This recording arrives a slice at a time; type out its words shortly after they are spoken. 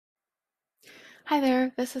Hi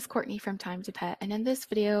there, this is Courtney from Time to Pet, and in this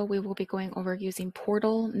video we will be going over using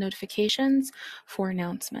portal notifications for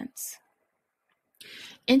announcements.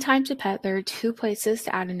 In Time to Pet, there are two places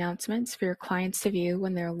to add announcements for your clients to view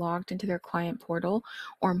when they're logged into their client portal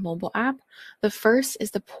or mobile app. The first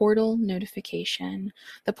is the portal notification.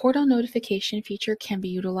 The portal notification feature can be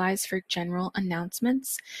utilized for general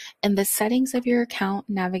announcements. In the settings of your account,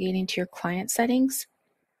 navigating to your client settings,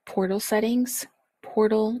 portal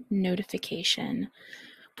notification.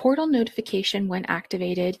 Portal notification, when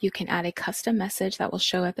activated, you can add a custom message that will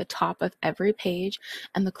show at the top of every page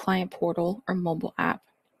in the client portal or mobile app.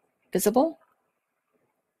 Visible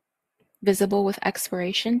with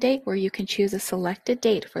expiration date, where you can choose a selected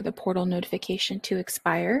date for the portal notification to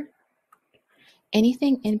expire.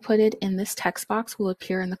 Anything inputted in this text box will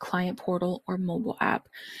appear in the client portal or mobile app.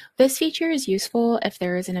 This feature is useful if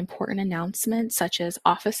there is an important announcement such as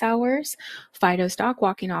office hours. Fido's dog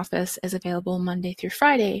walking office is available Monday through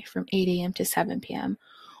Friday from 8 a.m. to 7 p.m.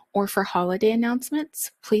 Or for holiday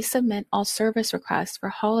announcements, please submit all service requests for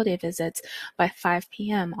holiday visits by 5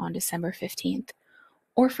 p.m. on December 15th.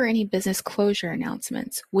 Or for any business closure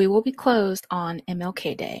announcements, we will be closed on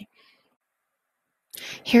MLK Day.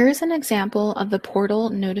 Here is an example of the portal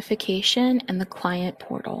notification in the client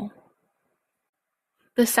portal.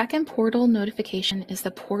 The second portal notification is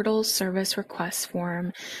the portal service request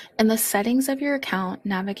form. In the settings of your account,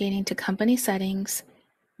 navigating to company settings,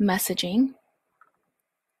 messaging,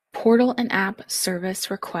 portal and app service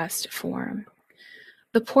request form.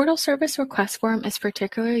 The portal service request form is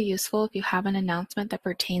particularly useful if you have an announcement that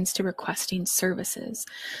pertains to requesting services,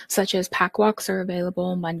 such as pack walks are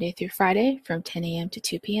available Monday through Friday from 10 a.m. to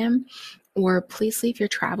 2 p.m., or please leave your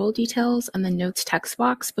travel details in the notes text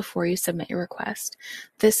box before you submit your request.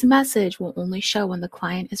 This message will only show when the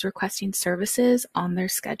client is requesting services on their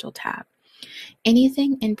schedule tab.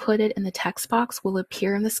 Anything inputted in the text box will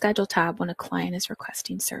appear in the schedule tab when a client is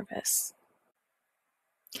requesting service.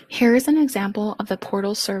 Here is an example of the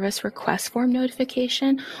portal service request form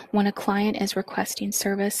notification when a client is requesting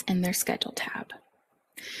service in their schedule tab.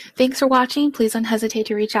 Thanks for watching. Please don't hesitate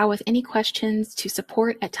to reach out with any questions to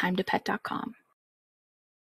support@timetopet.com.